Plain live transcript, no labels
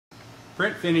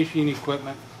Print finishing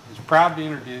equipment is proud to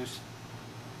introduce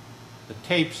the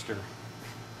Tapester,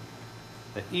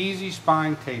 the Easy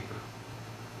Spine Taper.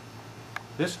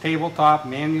 This tabletop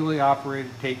manually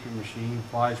operated taping machine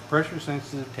applies pressure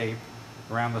sensitive tape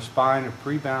around the spine of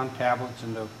pre-bound tablets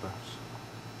and notebooks.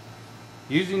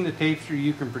 Using the Tapester,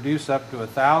 you can produce up to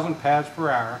 1,000 pads per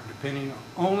hour, depending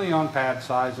only on pad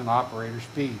size and operator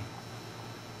speed.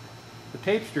 The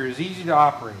Tapester is easy to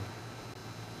operate.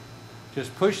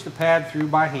 Just push the pad through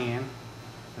by hand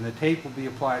and the tape will be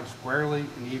applied squarely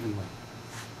and evenly.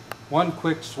 One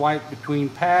quick swipe between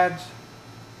pads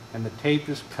and the tape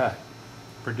is cut,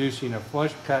 producing a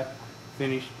flush cut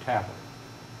finished tablet.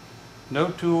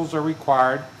 No tools are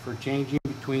required for changing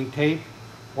between tape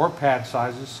or pad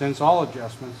sizes, since all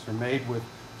adjustments are made with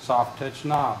soft touch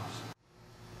knobs.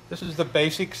 This is the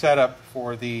basic setup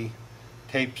for the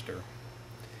Tapester.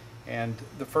 And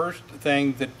the first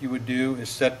thing that you would do is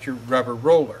set your rubber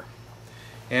roller.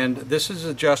 And this is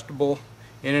adjustable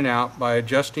in and out by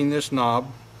adjusting this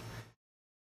knob.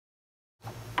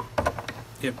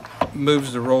 It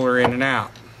moves the roller in and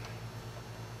out.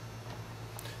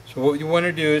 So what you want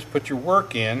to do is put your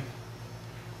work in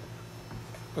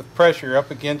with pressure up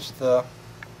against the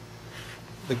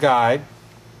guide.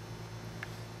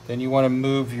 Then you want to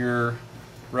move your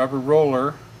rubber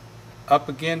roller up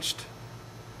against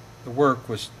the work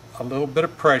with a little bit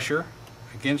of pressure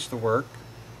against the work.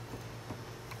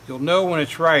 You'll know when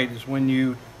it's right is when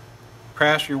you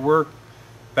pass your work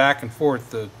back and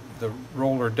forth, the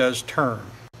roller does turn.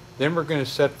 Then we're going to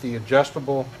set the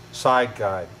adjustable side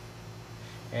guide.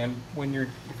 And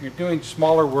if you're doing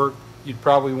smaller work, you'd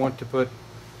probably want to put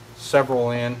several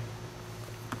in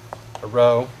a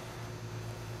row.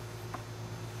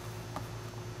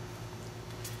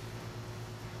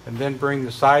 And then bring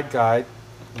the side guide,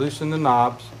 loosen the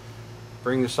knobs,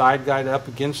 bring the side guide up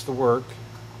against the work,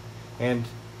 and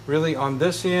really on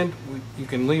this end you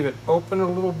can leave it open a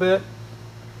little bit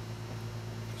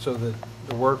so that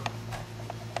the work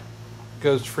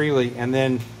goes freely, and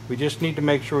then we just need to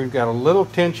make sure we've got a little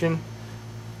tension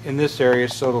in this area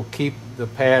so it'll keep the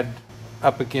pad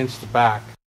up against the back.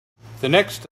 The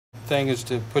next thing is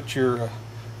to put your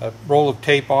roll of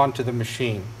tape onto the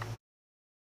machine.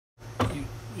 You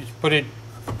just put it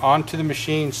onto the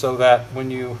machine so that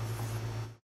when you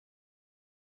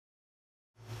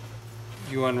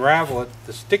unravel it,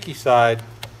 the sticky side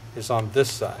is on this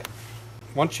side.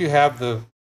 Once you have the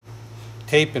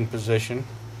tape in position,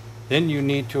 then you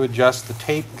need to adjust the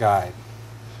tape guide.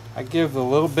 I give a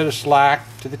little bit of slack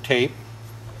to the tape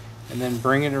and then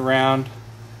bring it around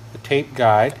the tape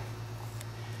guide,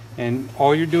 and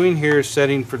all you're doing here is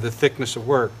setting for the thickness of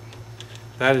work.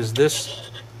 That is this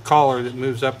collar that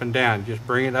moves up and down. Just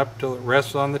bring it up till it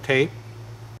rests on the tape.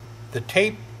 The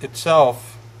tape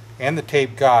itself and the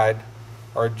tape guide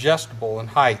are adjustable in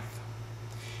height,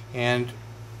 and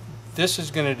this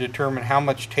is going to determine how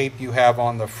much tape you have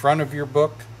on the front of your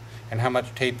book and how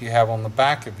much tape you have on the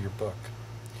back of your book.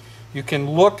 You can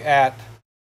look at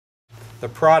the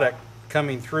product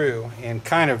coming through and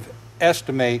kind of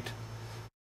estimate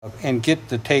and get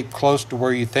the tape close to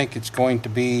where you think it's going to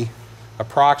be,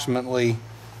 approximately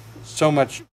so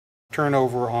much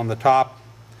turnover on the top,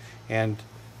 and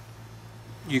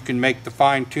you can make the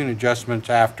fine-tune adjustments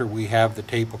after we have the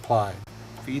tape applied.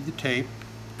 Feed the tape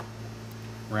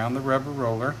around the rubber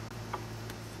roller,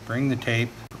 bring the tape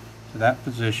to that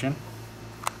position,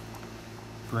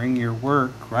 bring your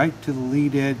work right to the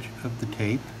lead edge of the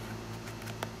tape,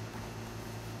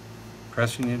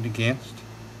 pressing it against,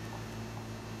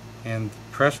 and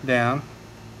press down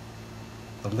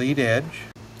the lead edge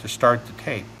to start the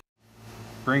tape.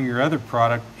 Bring your other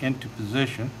product into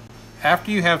position.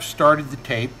 After you have started the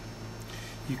tape,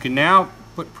 you can now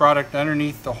put product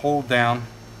underneath the hold down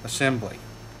assembly.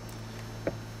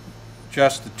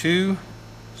 Adjust the two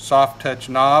soft touch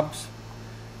knobs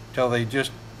till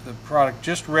the product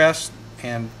just rests,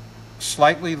 and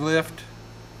slightly lift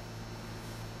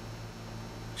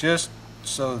just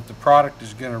so that the product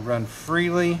is going to run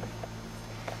freely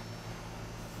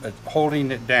but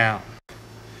holding it down.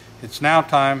 It's now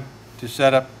time to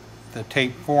set up the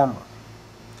tape former.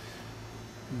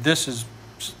 This is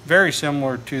very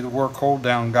similar to the work hold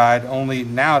down guide, only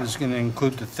now it is going to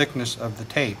include the thickness of the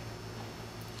tape.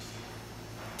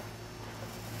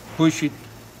 Push it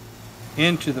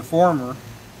into the former,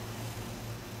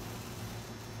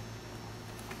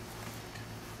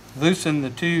 loosen the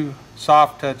two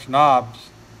soft touch knobs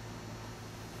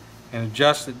and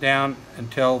adjust it down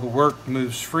until the work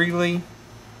moves freely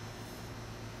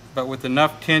but with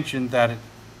enough tension that it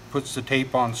puts the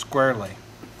tape on squarely.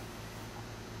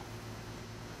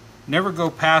 Never go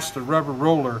past the rubber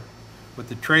roller with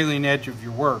the trailing edge of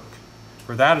your work,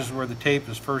 for that is where the tape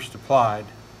is first applied.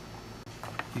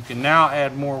 You can now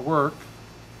add more work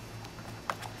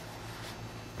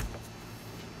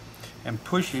and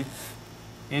push it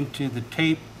into the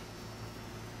tape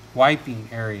wiping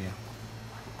area.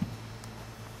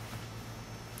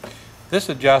 This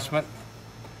adjustment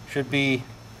should be,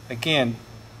 again,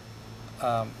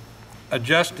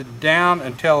 adjusted down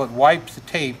until it wipes the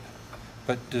tape,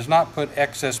 but does not put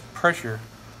excess pressure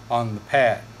on the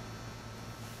pad.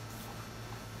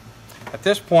 At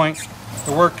this point,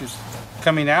 the work is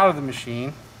coming out of the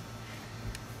machine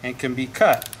and can be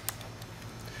cut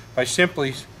by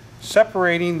simply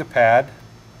separating the pad,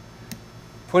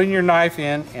 putting your knife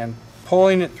in and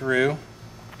pulling it through.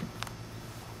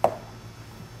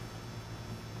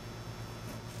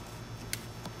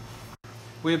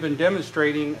 We have been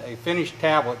demonstrating a finished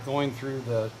tablet going through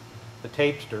the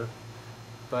Tapester,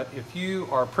 but if you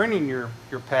are printing your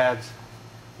pads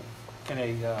in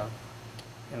a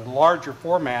larger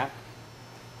format,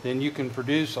 then you can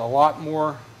produce a lot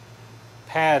more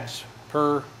pads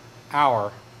per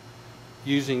hour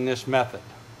using this method.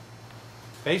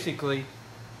 Basically,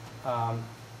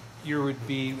 you would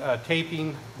be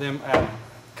taping them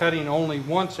cutting only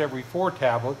once every 4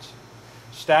 tablets,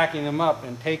 stacking them up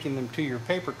and taking them to your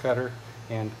paper cutter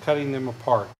and cutting them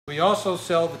apart. We also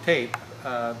sell the tape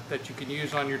that you can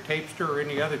use on your Tapester or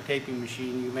any other taping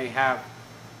machine you may have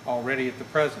already at the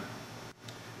present.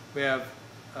 We have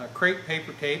crepe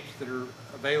paper tapes that are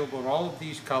available in all of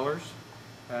these colors,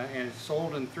 and it's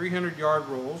sold in 300-yard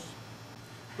rolls.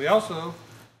 We also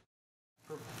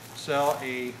sell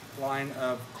a line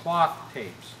of cloth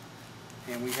tapes,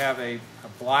 and we have a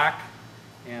black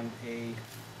and a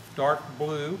dark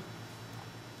blue.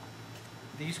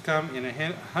 These come in a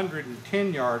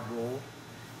 110-yard roll,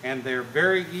 and they're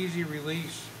very easy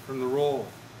release from the roll.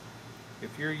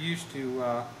 If you're used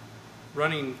to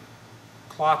running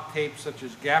cloth tape such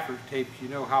as gaffer tapes, you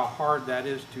know how hard that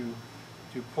is to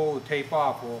pull the tape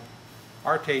off. Well,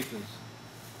 our tape is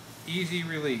easy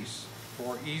release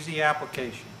for easy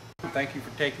application. Thank you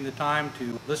for taking the time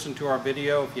to listen to our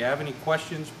video. If you have any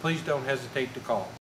questions, please don't hesitate to call.